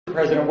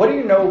President, what do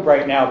you know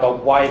right now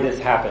about why this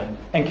happened?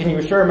 And can you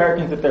assure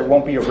Americans that there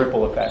won't be a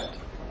ripple effect?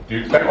 Do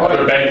you expect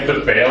other banks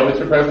to fail,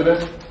 Mr.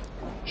 President?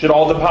 Should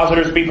all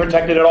depositors be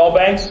protected at all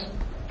banks?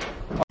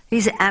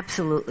 He's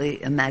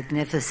absolutely a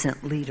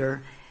magnificent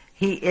leader.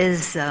 He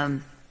is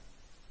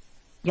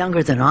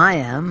younger than I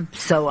am,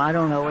 so I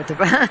don't know what the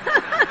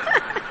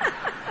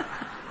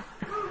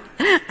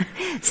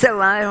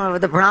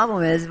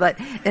problem is. But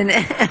I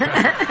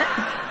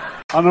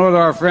don't know whether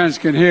our friends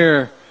can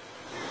hear,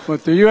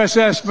 but the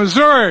USS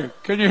Missouri,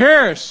 can you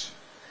hear us?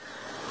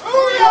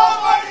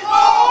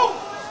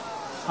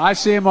 I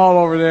see them all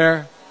over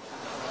there.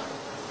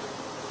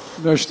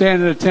 They're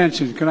standing at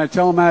attention. Can I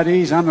tell them at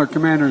ease? I'm their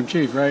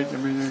commander-in-chief, right? I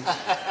mean,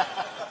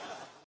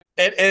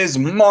 It is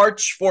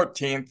March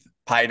 14th,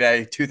 Pi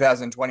Day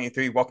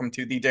 2023. Welcome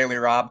to the Daily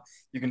Rob.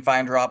 You can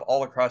find Rob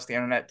all across the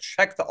internet.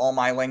 Check the All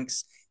My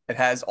links. It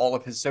has all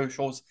of his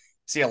socials.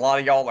 See, a lot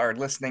of y'all are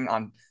listening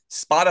on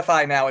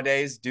Spotify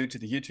nowadays due to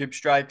the YouTube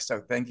strike, so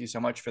thank you so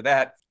much for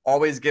that.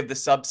 Always give the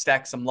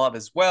Substack some love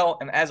as well.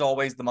 And as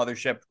always, the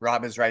mothership,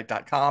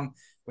 robisright.com.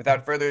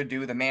 Without further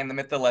ado, the man, the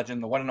myth, the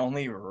legend, the one and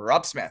only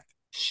Rob Smith.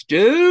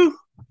 Stu,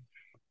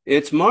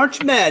 it's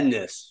March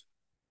Madness.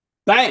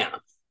 Bam!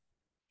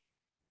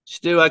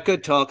 Stu, I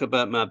could talk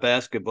about my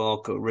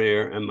basketball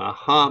career and my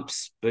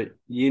hops, but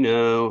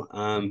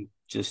I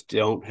just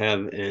don't have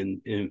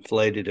an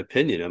inflated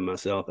opinion of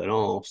myself at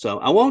all. So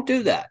I won't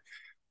do that.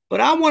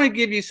 But I want to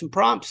give you some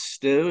prompts,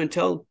 Stu, and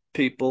tell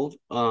people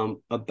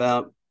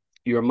about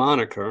your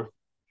moniker.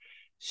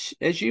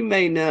 As you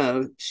may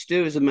know,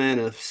 Stu is a man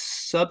of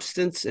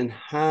substance and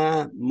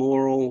high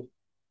moral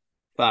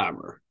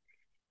fiber.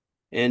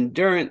 And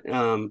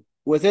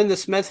within the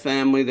Smith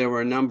family, there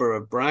were a number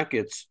of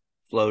brackets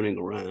floating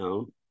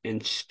around,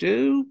 and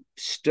Stu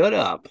stood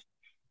up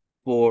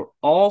for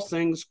all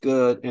things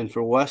good and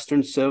for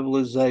Western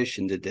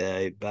civilization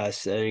today by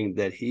saying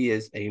that he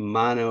is a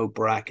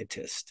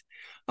mono-bracketist.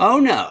 Oh,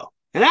 no.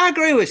 And I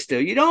agree with Stu.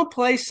 You don't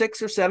play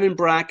 6 or 7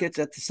 brackets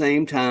at the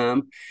same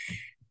time.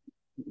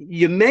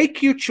 You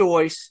make your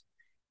choice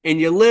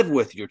and you live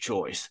with your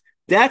choice.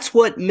 That's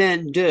what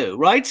men do.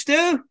 Right,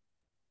 Stu?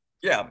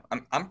 Yeah,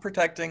 I'm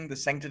protecting the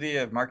sanctity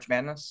of March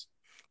Madness.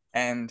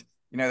 And,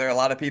 there are a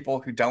lot of people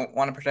who don't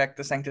want to protect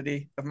the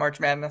sanctity of March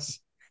Madness.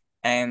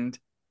 And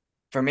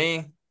for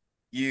me,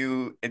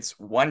 it's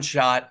one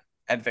shot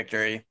at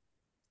victory.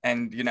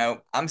 And,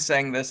 I'm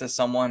saying this as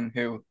someone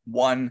who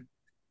won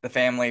the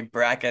family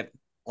bracket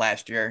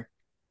last year.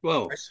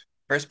 Whoa.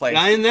 First place.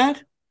 Guy in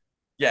that?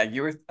 Yeah,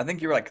 I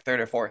think you were like 3rd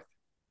or 4th.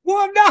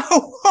 Well,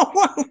 no.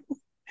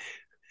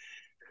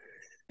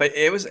 But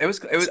it was. I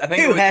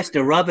think who has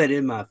to rub it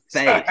in my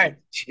face? Sorry.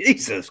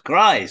 Jesus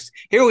Christ!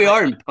 Here we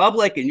are in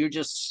public, and you're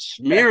just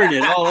smearing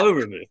it all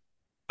over me.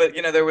 But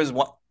there was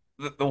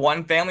the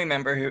one family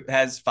member who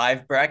has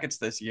 5 brackets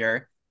this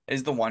year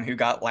is the one who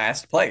got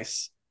last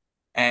place,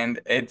 and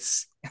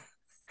it's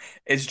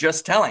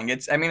just telling.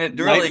 It really.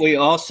 Might we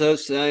also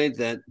say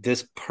that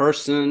this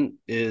person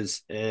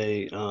is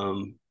a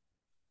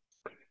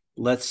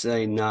let's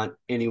say not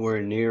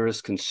anywhere near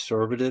as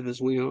conservative as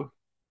we are?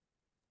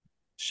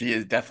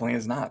 She definitely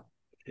is not.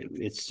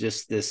 It's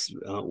just this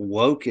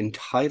woke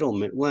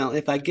entitlement. Well,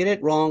 if I get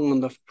it wrong on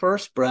the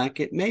first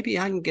bracket, maybe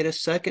I can get a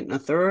second and a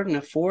third and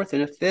a fourth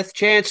and a fifth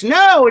chance.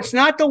 No, it's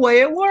not the way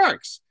it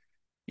works.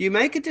 You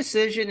make a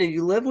decision and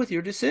you live with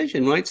your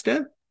decision, right,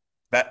 Steph?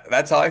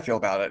 That's how I feel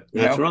about it.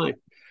 That's right.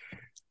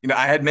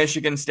 I had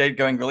Michigan State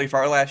going really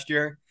far last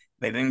year.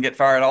 They didn't get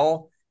far at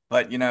all.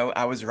 But,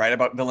 I was right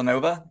about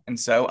Villanova. And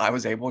so I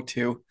was able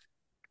to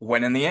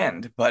win in the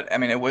end. But,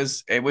 it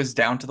was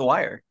down to the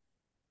wire.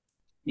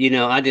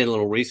 I did a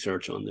little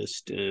research on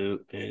this,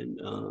 too,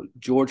 and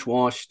George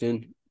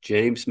Washington,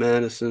 James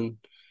Madison,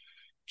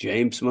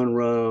 James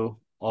Monroe,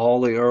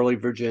 all the early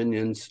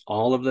Virginians,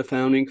 all of the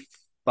founding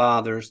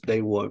fathers,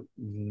 they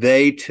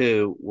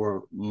too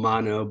were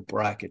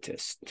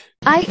mono-bracketists.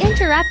 I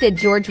interrupted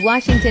George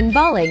Washington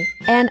bawling,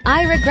 and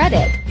I regret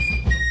it.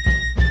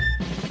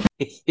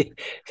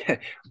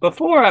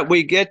 Before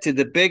we get to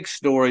the big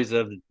stories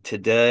of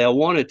today, I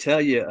want to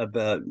tell you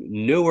about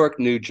Newark,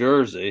 New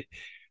Jersey,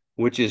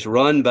 which is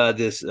run by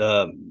this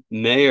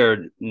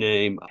mayor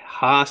named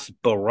Haas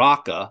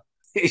Baraka.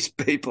 These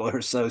people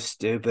are so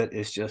stupid.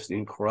 It's just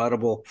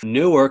incredible.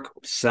 Newark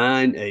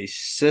signed a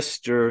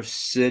sister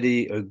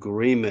city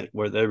agreement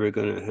where they were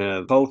going to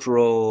have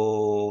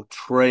cultural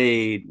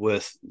trade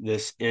with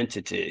this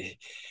entity.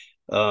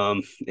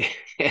 The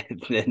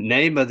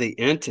name of the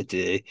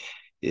entity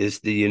is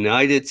the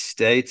United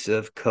States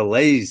of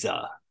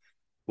Caleza,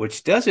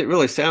 which doesn't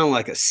really sound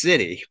like a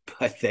city,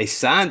 but they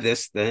signed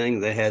this thing.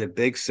 They had a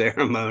big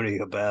ceremony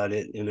about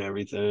it and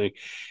everything,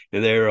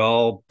 and they were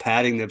all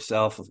patting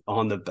themselves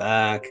on the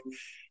back.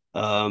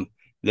 The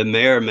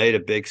mayor made a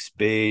big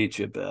speech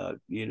about,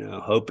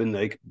 hoping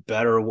they could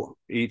better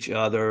each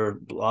other,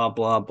 blah,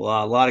 blah,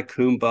 blah. A lot of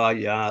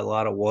kumbaya, a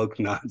lot of woke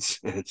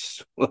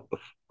nonsense.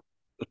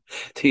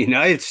 The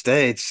United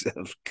States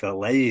of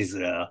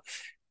Caleza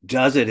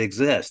doesn't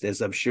exist,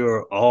 as I'm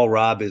sure all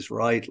Rob is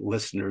right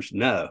listeners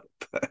know.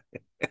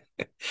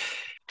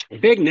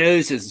 big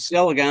news is the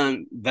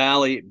Silicon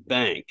Valley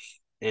Bank,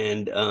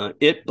 and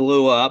it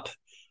blew up.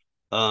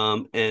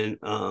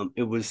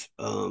 It was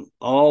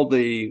all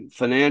the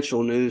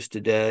financial news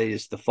today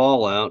is the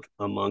fallout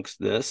amongst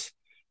this.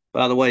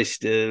 By the way,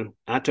 Stu,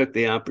 I took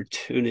the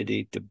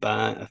opportunity to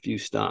buy a few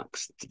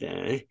stocks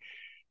today.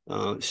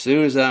 As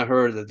soon as I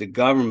heard that the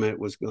government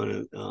was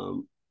going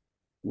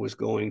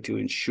to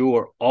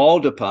insure all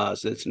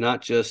deposits,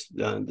 not just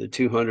the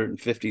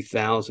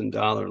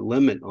 $250,000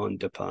 limit on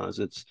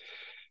deposits,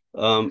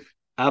 I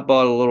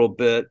bought a little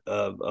bit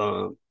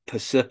of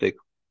Pacific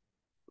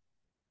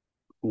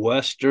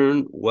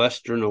Western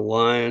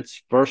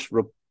Alliance, First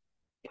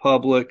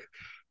Republic,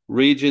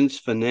 Regions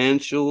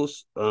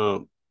Financials,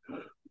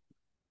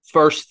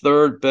 First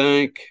Third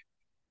Bank,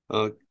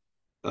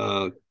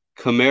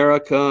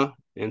 Comerica,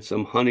 and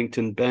some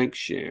Huntington Bank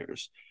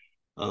shares.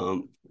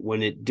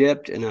 When it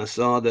dipped and I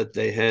saw that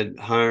they had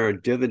higher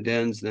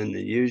dividends than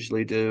they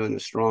usually do and a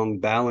strong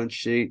balance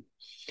sheet,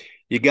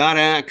 you got to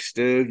act,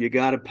 Stu. You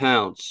got to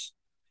pounce.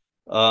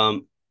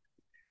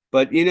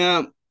 But,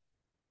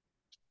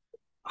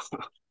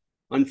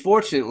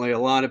 unfortunately, a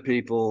lot of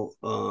people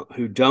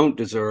who don't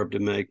deserve to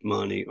make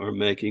money are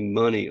making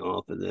money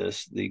off of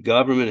this. The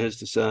government has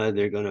decided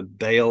they're going to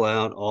bail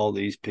out all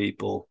these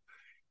people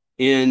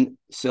in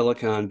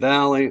Silicon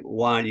Valley.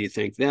 Why do you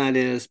think that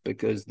is?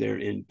 Because they're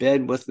in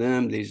bed with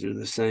them. These are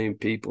the same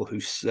people who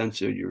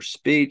censor your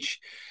speech.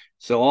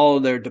 So all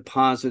of their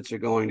deposits are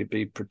going to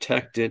be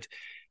protected.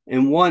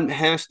 And one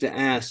has to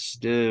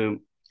ask,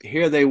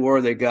 here they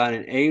were, they got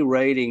an A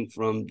rating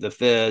from the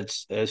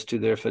feds as to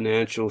their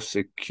financial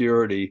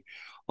security.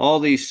 All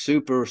these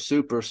super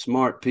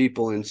smart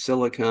people in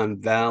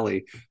Silicon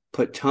Valley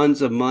put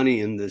tons of money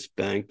in this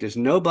bank. Does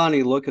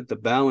nobody look at the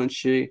balance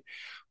sheet?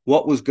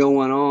 What was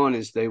going on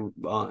is they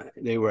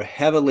were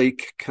heavily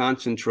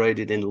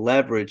concentrated and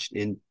leveraged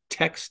in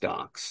tech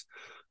stocks.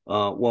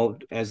 Well,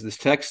 as the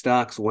tech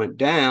stocks went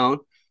down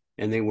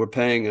and they were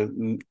paying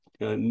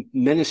a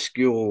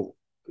minuscule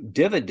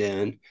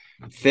dividend,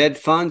 Fed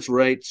funds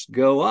rates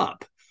go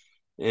up.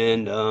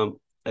 And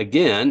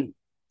again,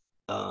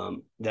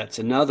 that's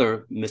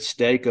another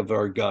mistake of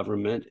our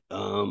government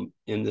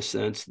in the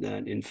sense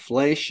that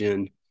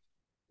inflation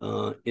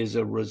is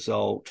a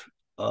result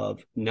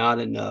of not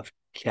enough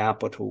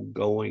capital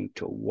going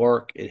to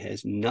work. It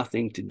has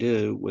nothing to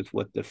do with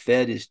what the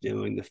Fed is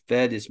doing. The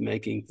Fed is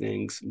making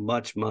things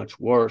much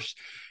worse.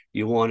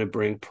 You want to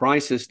bring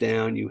prices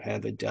down. You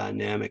have a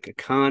dynamic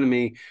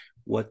economy.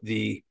 What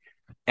the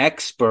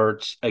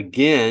experts,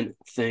 again,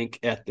 think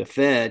at the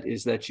Fed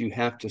is that you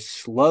have to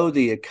slow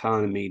the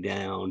economy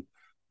down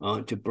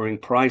to bring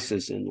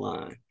prices in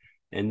line.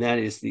 And that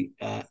is the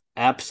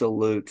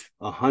absolute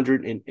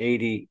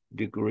 180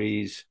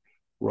 degrees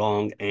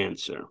wrong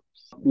answer.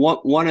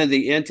 One of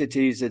the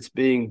entities that's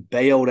being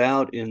bailed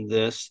out in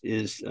this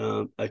is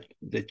a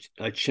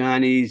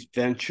Chinese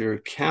venture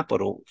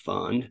capital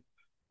fund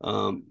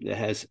that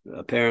has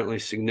apparently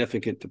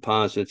significant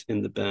deposits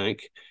in the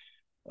bank.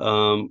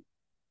 And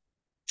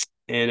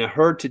I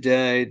heard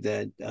today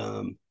that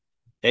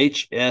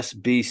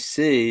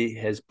HSBC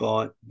has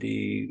bought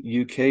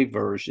the UK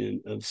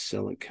version of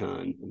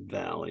Silicon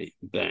Valley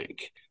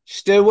Bank.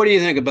 Stu, what do you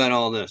think about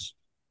all this?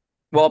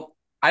 Well,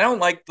 I don't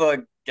like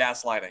the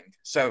gaslighting.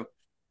 So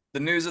the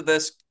news of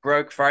this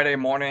broke Friday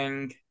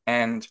morning,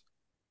 and,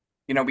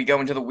 we go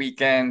into the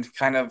weekend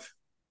kind of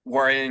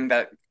worrying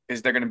that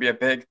is there going to be a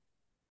big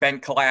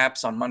bank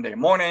collapse on Monday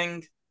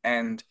morning?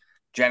 And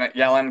Janet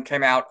Yellen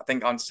came out, I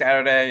think, on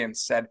Saturday and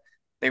said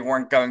they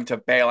weren't going to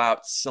bail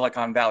out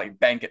Silicon Valley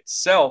Bank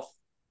itself,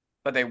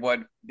 but they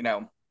would,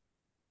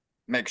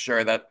 make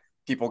sure that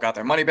people got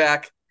their money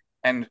back.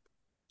 And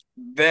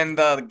then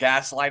the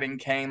gaslighting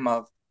came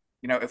of,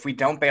 if we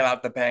don't bail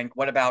out the bank,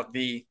 what about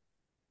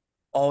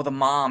all the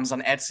moms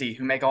on Etsy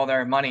who make all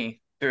their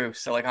money through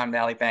Silicon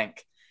Valley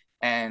Bank?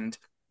 And,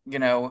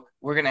 we're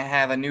going to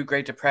have a new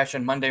Great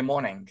Depression Monday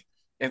morning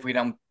if we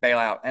don't bail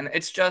out. And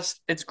it's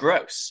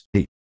gross.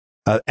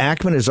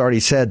 Ackman has already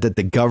said that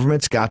the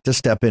government's got to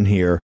step in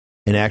here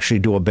and actually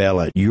do a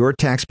bailout. Your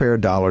taxpayer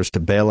dollars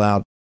to bail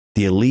out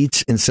the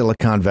elites in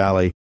Silicon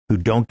Valley who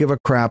don't give a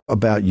crap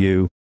about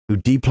you, who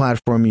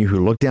deplatform you,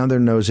 who look down their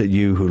nose at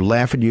you, who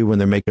laugh at you when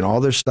they're making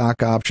all their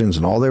stock options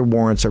and all their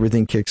warrants,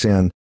 everything kicks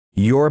in.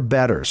 Your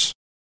betters,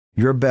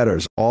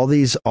 all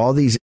these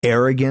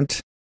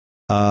arrogant,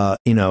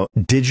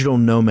 digital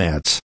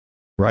nomads,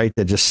 right?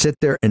 That just sit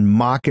there and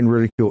mock and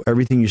ridicule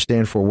everything you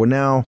stand for. Well,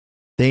 now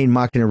they ain't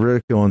mocking and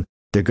ridiculing.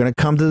 They're going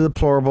to come to the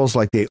deplorables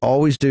like they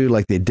always do,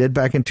 like they did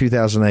back in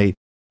 2008.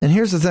 And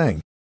here's the thing.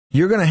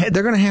 They're going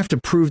to have to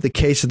prove the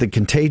case of the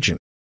contagion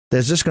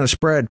that's just going to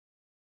spread,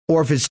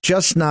 or if it's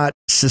just not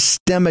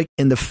systemic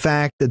in the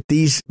fact that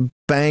these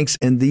banks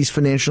and these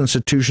financial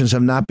institutions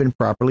have not been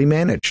properly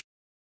managed.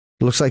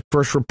 It looks like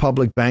First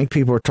Republic Bank,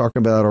 people are talking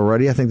about it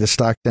already. I think the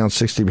stock down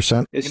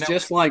 60%. It's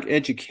just like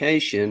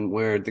education,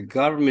 where the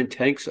government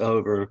takes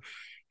over.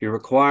 You're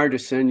required to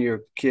send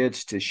your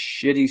kids to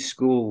shitty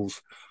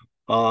schools,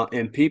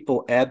 and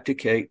people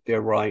abdicate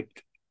their right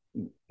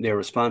their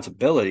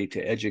responsibility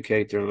to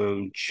educate their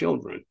own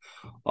children.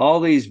 All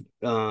these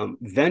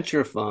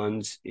venture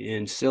funds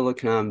in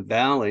Silicon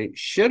Valley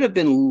should have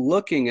been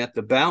looking at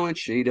the balance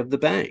sheet of the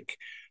bank.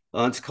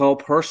 It's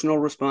called personal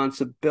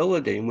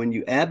responsibility. And when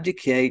you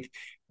abdicate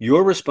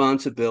your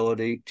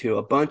responsibility to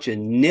a bunch of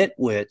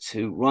nitwits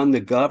who run the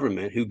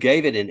government, who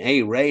gave it an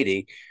A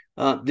rating,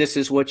 this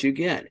is what you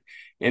get.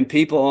 And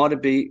people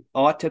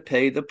ought to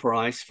pay the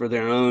price for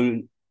their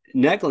own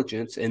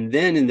negligence. And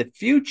then in the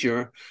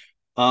future,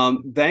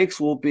 banks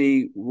will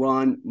be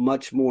run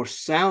much more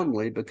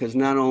soundly, because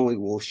not only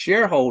will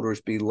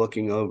shareholders be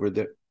looking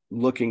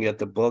at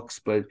the books,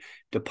 but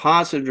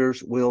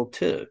depositors will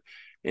too.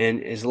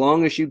 And as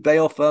long as you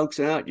bail folks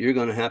out, you're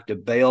going to have to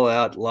bail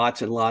out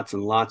lots and lots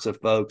and lots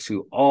of folks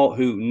who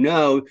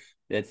know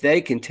that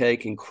they can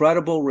take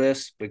incredible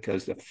risks,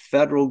 because the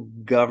federal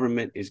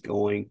government is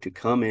going to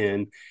come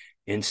in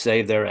and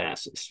save their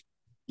asses.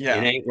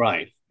 Yeah. It ain't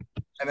right.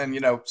 And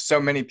then,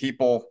 so many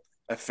people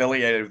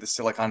affiliated with the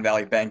Silicon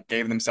Valley Bank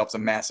gave themselves a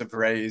massive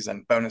raise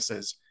and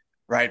bonuses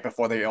right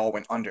before they all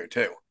went under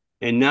too.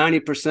 And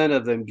 90%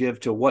 of them give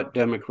to what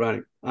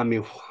Democratic? I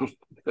mean,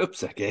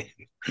 oops, I gave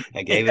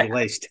it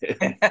away too.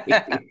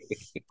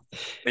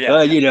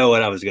 Yeah. You know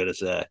what I was going to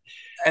say.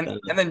 And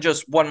then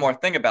just one more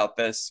thing about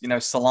this,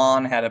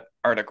 Salon had an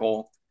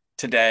article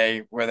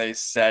today where they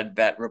said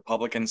that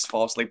Republicans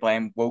falsely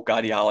blame woke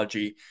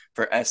ideology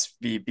for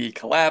SVB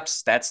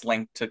collapse. That's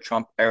linked to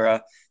Trump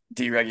era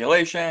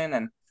deregulation.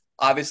 And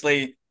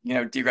obviously,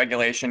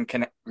 deregulation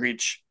can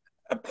reach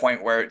a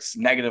point where it's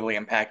negatively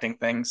impacting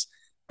things.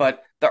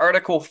 But the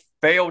article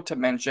failed to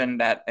mention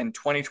that in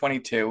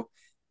 2022,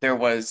 there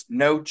was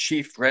no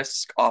chief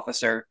risk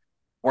officer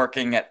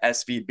working at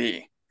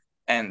SVB.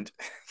 And,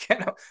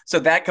 so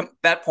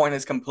that point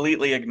is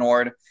completely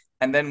ignored.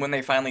 And then when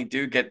they finally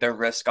do get their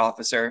risk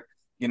officer,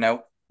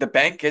 the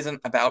bank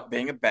isn't about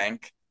being a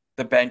bank.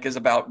 The bank is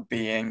about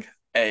being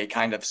a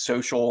kind of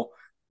social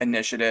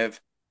initiative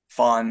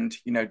fund,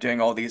 doing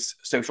all these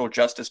social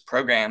justice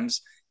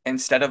programs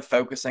instead of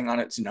focusing on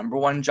its number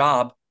one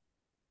job,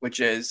 which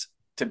is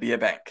to be a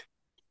bank.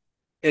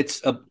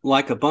 It's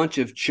like a bunch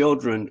of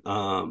children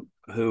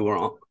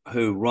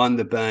who run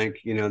the bank.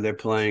 They're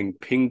playing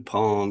ping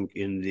pong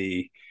in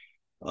the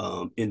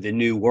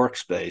new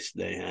workspace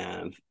they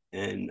have,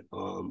 and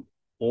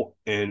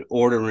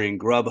ordering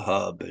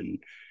Grubhub, and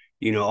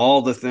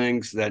all the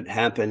things that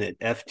happen at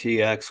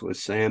FTX with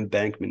Sam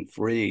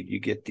Bankman-Fried. You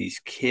get these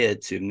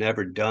kids who've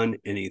never done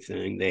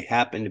anything. They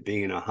happen to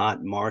be in a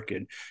hot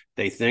market.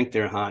 They think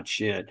they're hot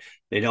shit.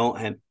 They don't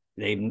have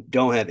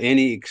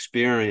any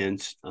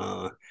experience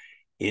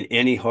in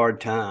any hard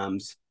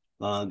times.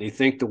 They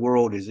think the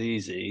world is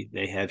easy.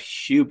 They have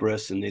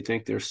hubris, and they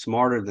think they're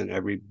smarter than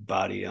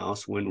everybody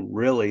else, when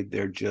really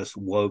they're just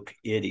woke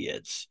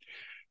idiots.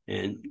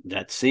 And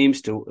that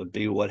seems to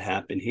be what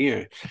happened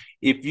here.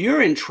 If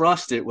you're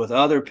entrusted with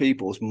other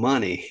people's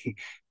money,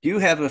 you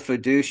have a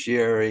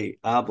fiduciary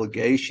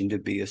obligation to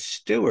be a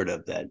steward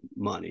of that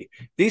money.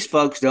 These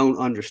folks don't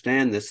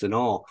understand this at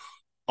all.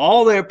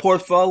 All their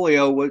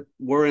portfolio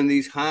were in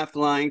these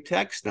high-flying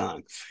tech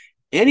stocks.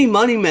 Any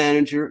money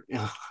manager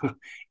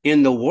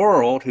in the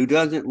world who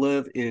doesn't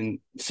live in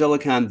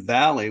Silicon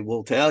Valley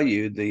will tell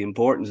you the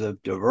importance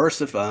of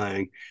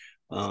diversifying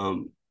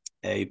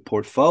a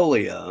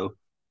portfolio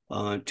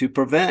to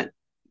prevent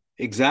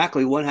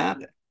exactly what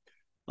happened.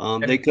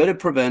 They could have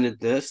prevented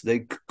this.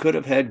 They could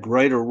have had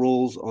greater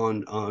rules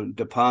on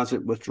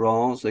deposit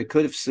withdrawals. They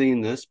could have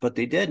seen this, but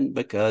they didn't,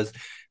 because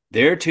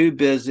they're too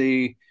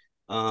busy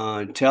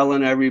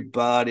telling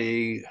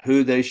everybody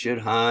who they should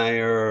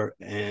hire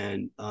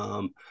and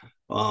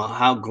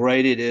how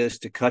great it is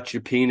to cut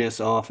your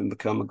penis off and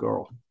become a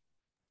girl.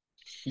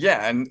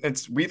 Yeah,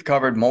 and we've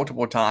covered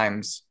multiple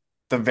times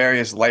the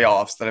various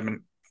layoffs that have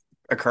been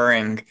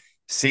occurring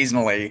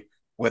seasonally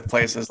with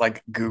places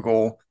like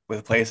Google,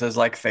 with places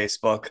like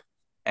Facebook.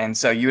 And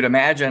so you would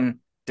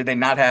imagine, did they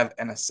not have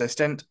an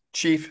assistant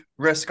chief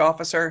risk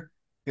officer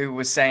who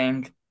was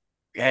saying,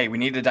 hey, we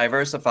need to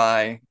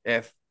diversify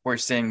if we're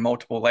seeing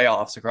multiple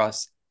layoffs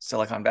across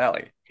Silicon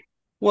Valley?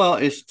 Well,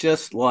 it's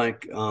just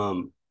like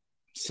Sam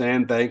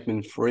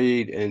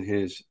Bankman-Fried and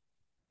his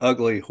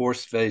ugly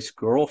horse-faced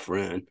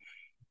girlfriend.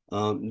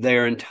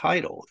 They're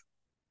entitled.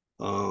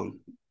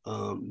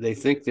 They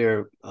think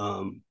they're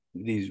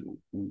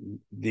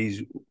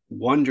these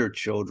wonder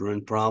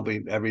children.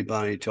 Probably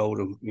everybody told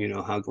them,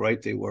 how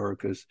great they were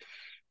because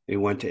they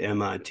went to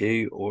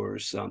MIT or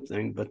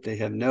something, but they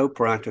have no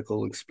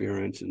practical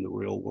experience in the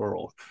real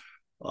world.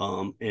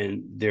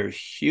 And their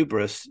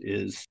hubris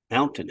is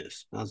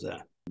mountainous. How's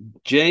that?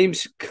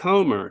 James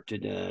Comer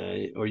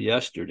today or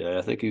yesterday,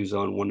 I think he was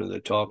on one of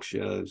the talk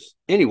shows.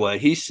 Anyway,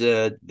 he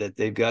said that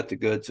they've got the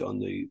goods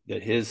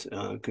that his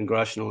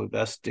Congressional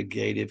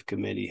Investigative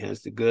Committee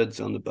has the goods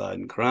on the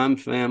Biden crime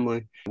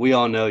family. We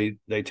all know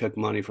they took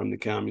money from the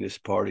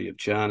Communist Party of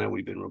China.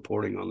 We've been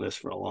reporting on this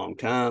for a long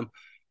time,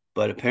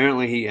 but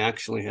apparently he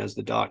actually has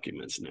the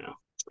documents now.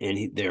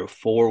 And there are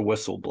 4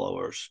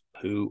 whistleblowers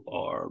who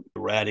are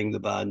ratting the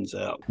Bidens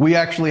out. We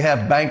actually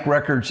have bank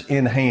records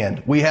in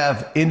hand. We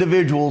have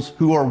individuals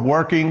who are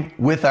working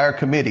with our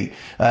committee.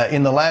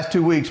 In the last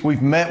 2 weeks,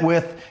 we've met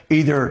with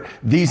either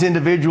these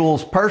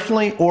individuals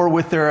personally or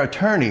with their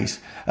attorneys.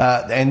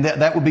 And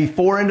that would be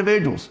 4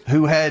 individuals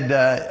who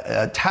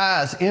had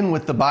ties in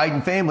with the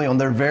Biden family on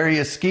their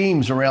various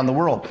schemes around the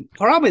world.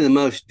 Probably the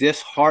most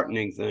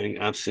disheartening thing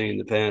I've seen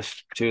the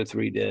past 2 or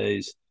 3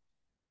 days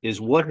is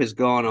what has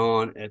gone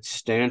on at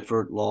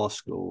Stanford Law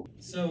School.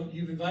 So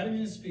you've invited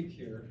me to speak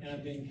here, and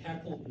I'm being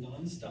heckled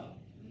nonstop.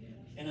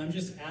 And I'm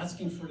just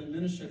asking for an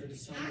administrator to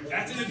sign the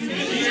That's an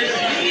administrator.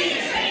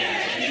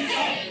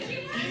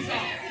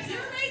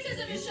 Your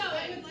racism is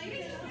showing.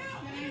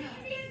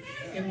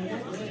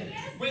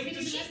 Wait,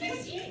 respect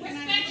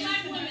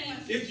black women.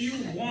 If you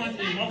want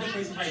a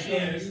marketplace of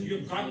ideas, you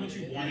have gotten what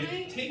you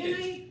wanted, take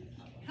it.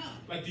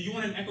 Like, do you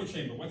want an echo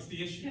chamber? What's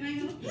the issue? Can I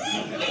help?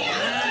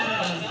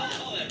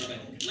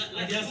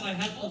 I guess I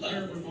have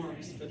prepared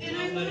remarks, but they're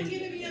not letting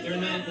me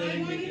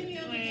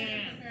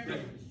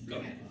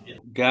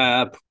get.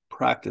 Guy I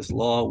practiced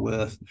law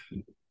with,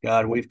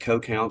 God, we've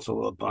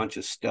co-counseled a bunch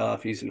of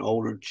stuff. He's an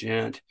older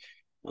gent,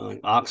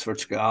 Oxford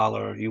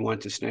scholar. He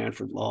went to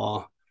Stanford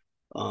Law.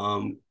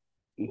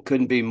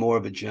 Couldn't be more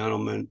of a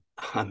gentleman.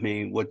 I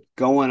mean, what's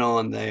going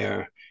on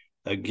there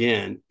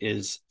again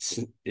is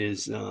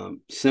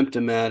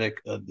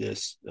symptomatic of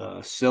this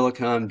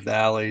Silicon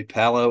Valley,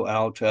 Palo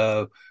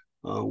Alto.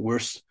 We're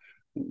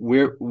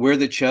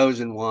the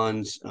chosen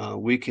ones.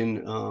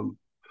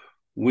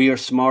 We are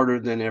smarter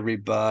than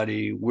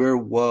everybody. We're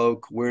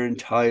woke. We're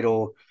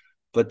entitled.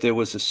 But there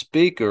was a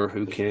speaker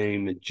who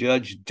came,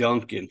 Judge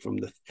Duncan from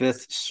the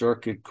Fifth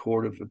Circuit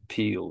Court of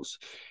Appeals,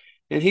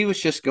 and he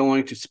was just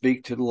going to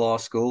speak to the law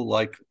school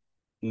like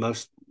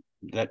most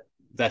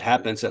that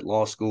happens at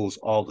law schools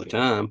all the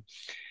time.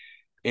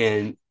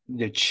 And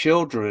the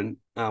children,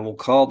 I will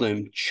call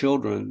them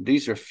children,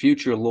 these are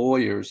future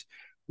lawyers,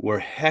 were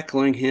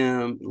heckling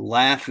him,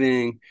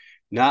 laughing,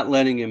 not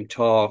letting him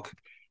talk.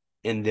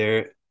 And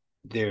their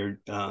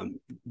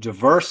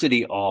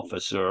diversity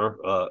officer,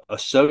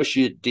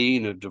 associate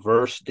dean of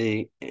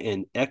diversity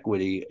and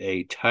equity,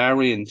 a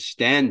Tyrion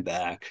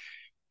Standback,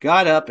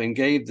 got up and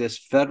gave this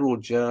federal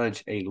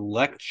judge a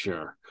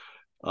lecture.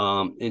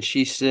 And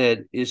she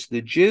said, "Is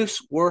the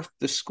juice worth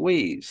the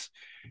squeeze?"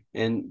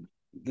 And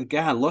the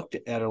guy looked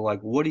at her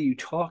like, "What are you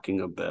talking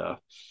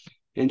about?"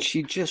 And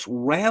she just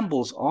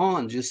rambles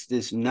on, just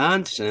this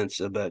nonsense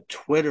about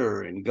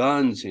Twitter and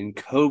guns and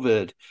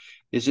COVID.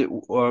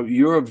 Or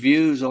your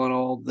views on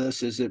all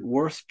this, is it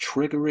worth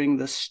triggering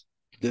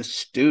the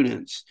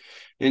students?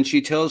 And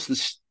she tells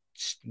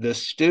the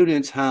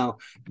students how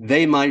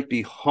they might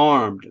be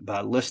harmed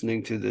by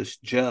listening to this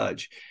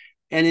judge.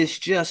 And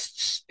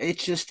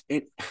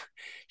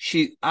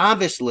she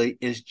obviously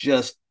is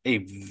just a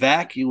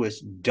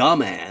vacuous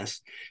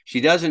dumbass. She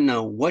doesn't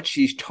know what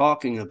she's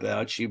talking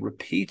about. She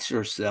repeats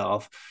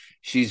herself.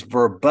 She's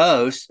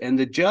verbose. And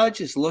the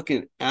judge is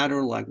looking at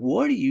her like,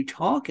 what are you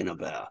talking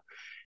about?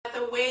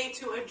 The way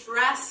to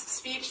address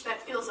speech that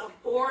feels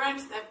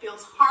abhorrent, that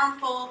feels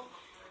harmful,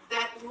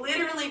 that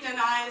literally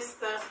denies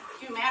the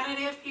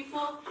humanity of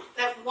people,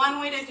 that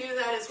one way to do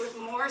that is with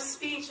more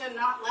speech and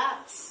not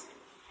less.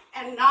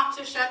 And not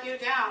to shut you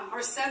down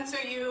or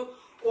censor you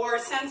or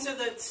censor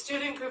the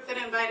student group that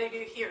invited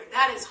you here.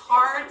 That is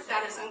hard,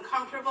 that is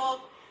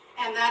uncomfortable,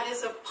 and that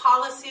is a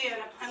policy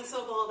and a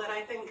principle that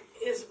I think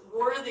is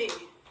worthy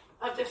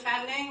of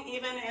defending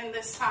even in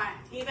this time.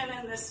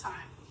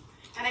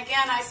 And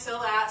again, I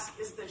still ask,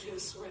 is the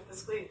juice worth the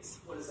squeeze?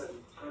 What is that?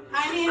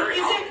 I mean, is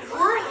it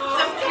worth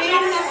the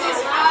pain that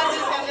this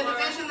causes and the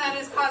division that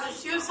it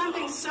causes? You have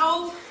something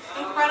so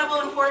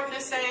incredible, important to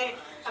say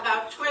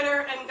about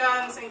Twitter and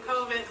guns and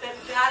COVID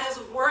that is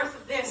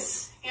worth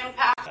this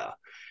impact.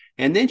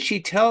 And then she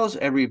tells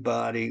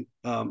everybody,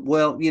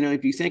 well,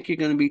 if you think you're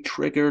going to be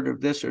triggered or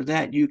this or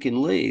that, you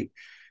can leave.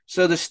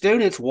 So the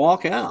students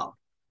walk out,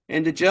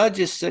 and the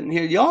judge is sitting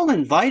here. Y'all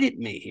invited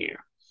me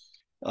here.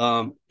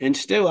 And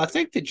Stu, I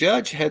think the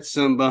judge had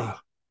some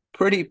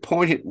pretty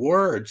pointed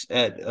words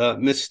at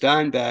Miss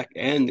Steinbach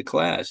and the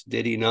class,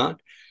 did he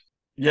not?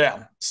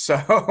 Yeah.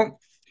 So,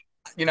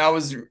 I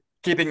was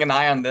keeping an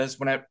eye on this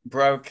when it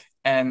broke,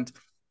 and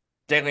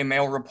Daily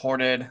Mail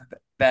reported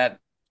that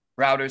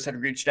Reuters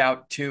had reached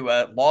out to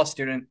a law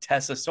student,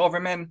 Tessa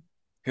Silverman,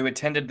 who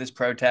attended this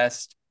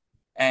protest,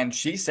 and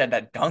she said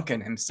that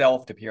Duncan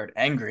himself appeared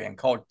angry and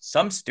called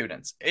some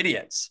students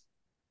idiots,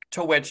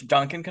 to which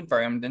Duncan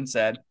confirmed and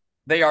said,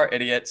 they are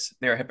idiots,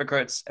 they are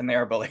hypocrites, and they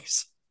are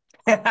bullies.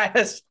 And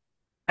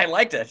I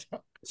liked it.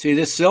 See,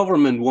 this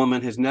Silverman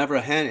woman has never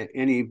had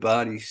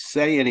anybody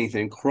say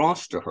anything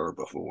cross to her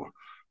before.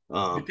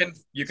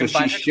 You can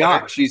find she's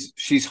shocked.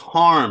 She's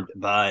harmed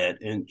by it,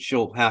 and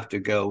she'll have to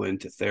go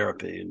into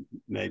therapy and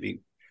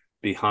maybe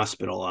be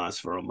hospitalized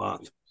for a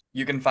month.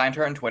 You can find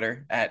her on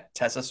Twitter at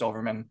Tessa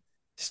Silverman,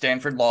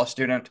 Stanford law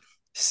student,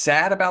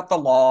 sad about the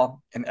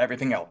law and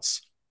everything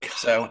else. God.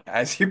 So,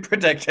 as you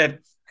predicted,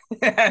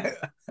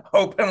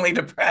 openly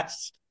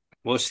depressed.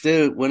 Well,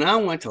 Stu, when I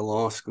went to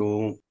law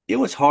school, it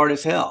was hard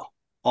as hell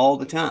all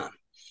the time.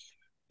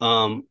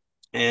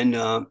 And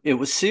it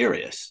was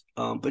serious.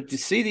 But to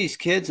see these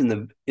kids in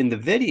the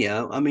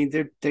video, I mean,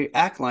 they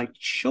act like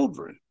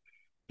children.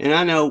 And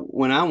I know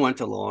when I went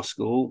to law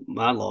school,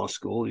 my law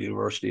school, the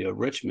University of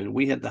Richmond,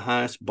 we had the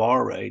highest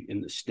bar rate in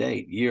the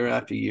state year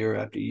after year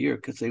after year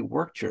because they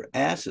worked your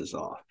asses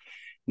off.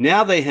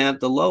 Now they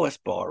have the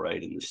lowest bar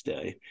rate in the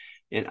state.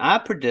 And I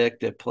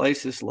predict that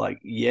places like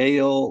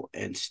Yale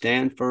and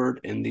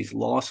Stanford and these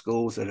law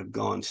schools that have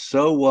gone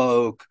so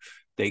woke,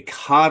 they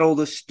coddle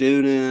the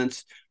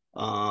students,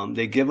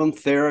 they give them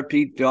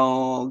therapy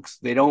dogs,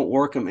 they don't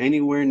work them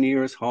anywhere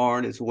near as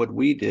hard as what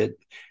we did.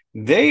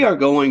 They are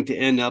going to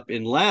end up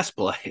in last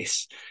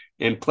place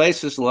in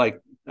places like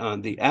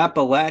the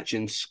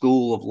Appalachian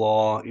School of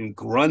Law in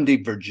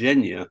Grundy,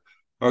 Virginia,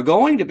 are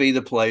going to be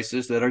the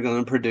places that are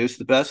going to produce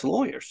the best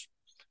lawyers.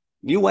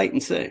 You wait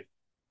and see.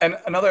 And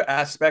another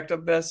aspect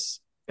of this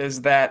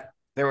is that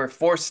there were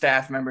 4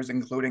 staff members,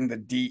 including the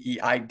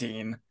DEI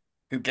dean,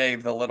 who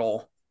gave the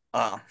little,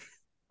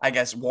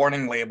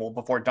 warning label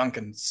before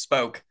Duncan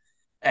spoke.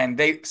 And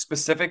they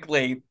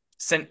specifically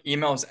sent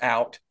emails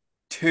out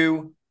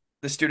to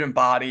the student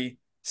body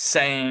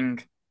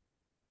saying,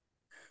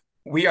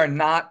 we are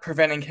not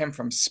preventing him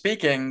from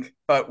speaking,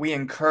 but we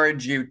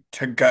encourage you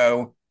to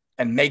go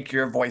and make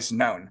your voice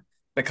known.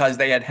 Because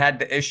they had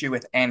the issue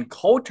with Ann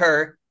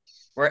Coulter,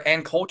 where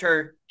Ann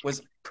Coulter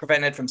was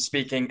prevented from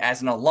speaking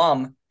as an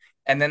alum.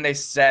 And then they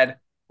said,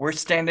 we're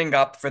standing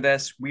up for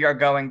this. We are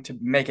going to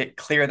make it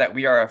clear that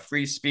we are a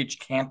free speech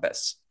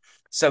campus.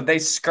 So they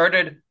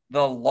skirted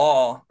the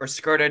law or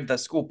skirted the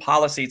school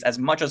policies as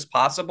much as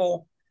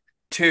possible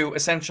to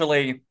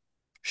essentially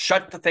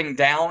shut the thing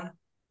down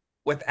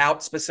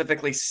without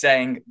specifically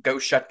saying, go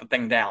shut the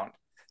thing down.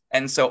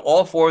 And so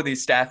all 4 of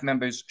these staff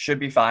members should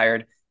be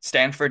fired.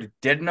 Stanford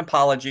did an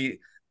apology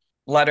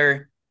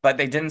letter, but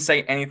they didn't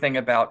say anything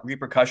about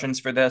repercussions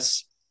for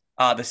this.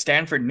 The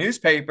Stanford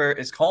newspaper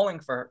is calling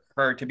for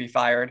her to be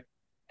fired.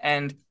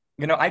 And,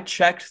 I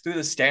checked through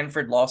the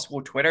Stanford Law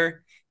School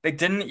Twitter. They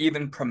didn't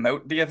even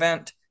promote the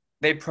event.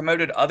 They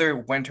promoted other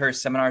winter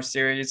seminar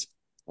series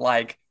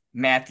like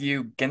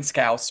Matthew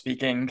Ginskow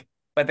speaking,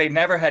 but they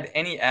never had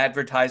any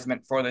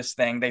advertisement for this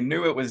thing. They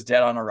knew it was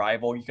dead on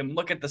arrival. You can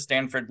look at the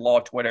Stanford Law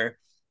Twitter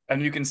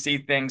and you can see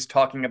things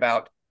talking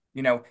about,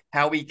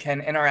 how we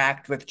can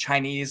interact with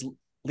Chinese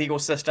legal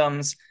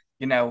systems,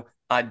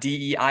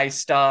 DEI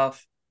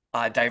stuff,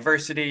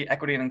 diversity,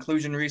 equity, and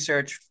inclusion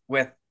research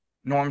with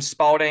Norm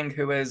Spalding,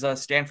 who is a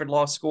Stanford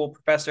Law School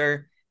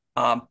professor,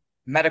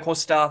 medical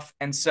stuff.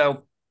 And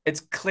so it's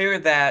clear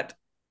that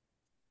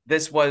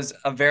this was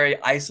a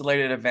very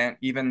isolated event,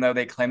 even though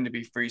they claim to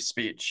be free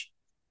speech.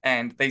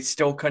 And they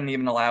still couldn't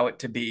even allow it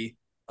to be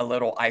a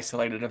little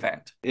isolated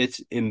event.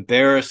 It's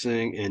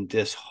embarrassing and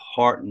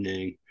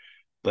disheartening,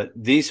 but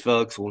these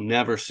folks will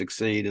never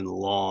succeed in the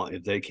law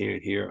if they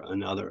can't hear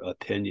another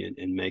opinion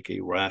and make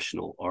a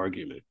rational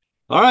argument.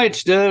 All right,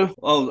 Stu.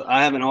 Oh,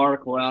 I have an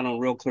article out on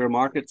Real Clear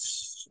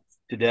Markets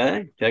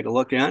today. Take a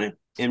look at it.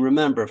 And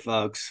remember,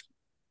 folks,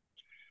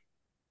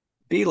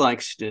 be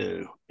like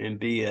Stu and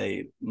be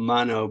a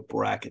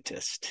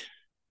monobracketist.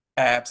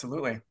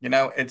 Absolutely.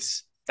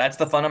 That's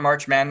the fun of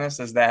March Madness,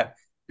 is that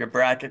your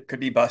bracket could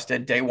be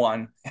busted day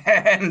one,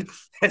 and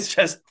it's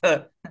just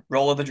the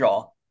roll of the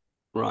draw.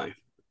 Right.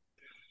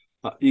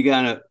 You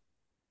got to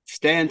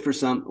stand for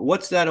some.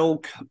 What's that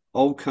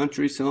old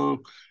country song?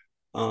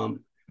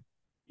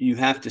 You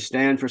have to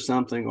stand for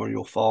something or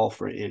you'll fall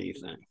for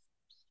anything.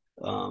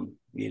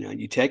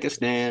 You take a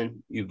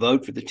stand, you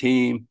vote for the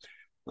team.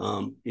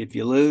 If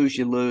you lose,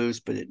 you lose,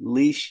 but at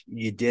least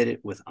you did it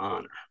with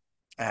honor.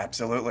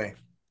 Absolutely.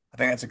 I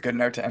think that's a good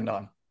note to end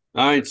on.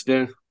 All right,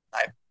 Stu. All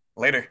right.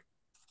 Later.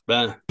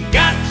 Bye. You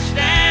got to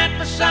stand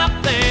for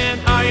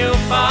something or you'll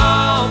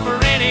fall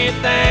for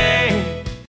anything.